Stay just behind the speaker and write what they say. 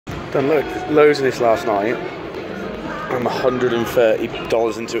Done loads of this last night. I'm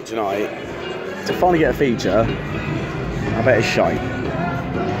 $130 into it tonight. To finally get a feature, I bet it's shite.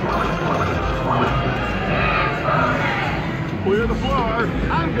 Clear the floor.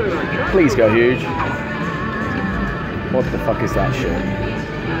 I'm good. Please go huge. What the fuck is that shit?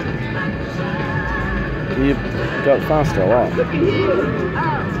 Can you go faster or what? Can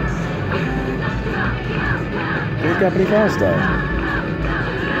you go up any faster?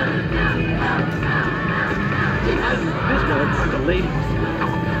 This one's for the ladies.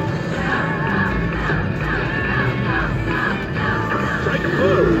 Strike a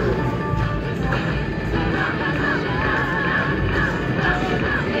pose.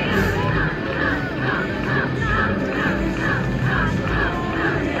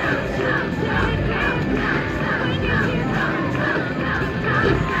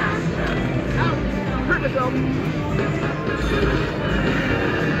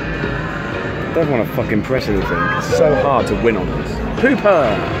 I don't want to fucking press anything. It's so hard to win on this. Pooper!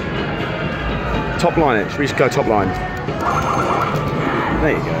 Top line it. Should we just go top line?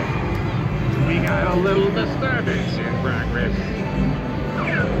 There you go. We got a little disturbance in progress.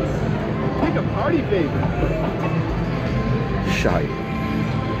 Pick a party favor. Shite.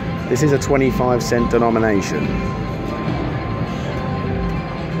 This is a 25-cent denomination.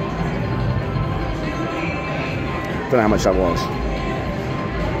 Don't know how much that was.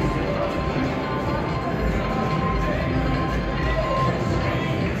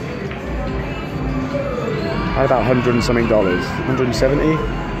 I had about $100 and something, 170.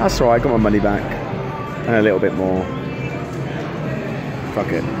 That's alright, got my money back and a little bit more.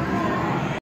 Fuck it.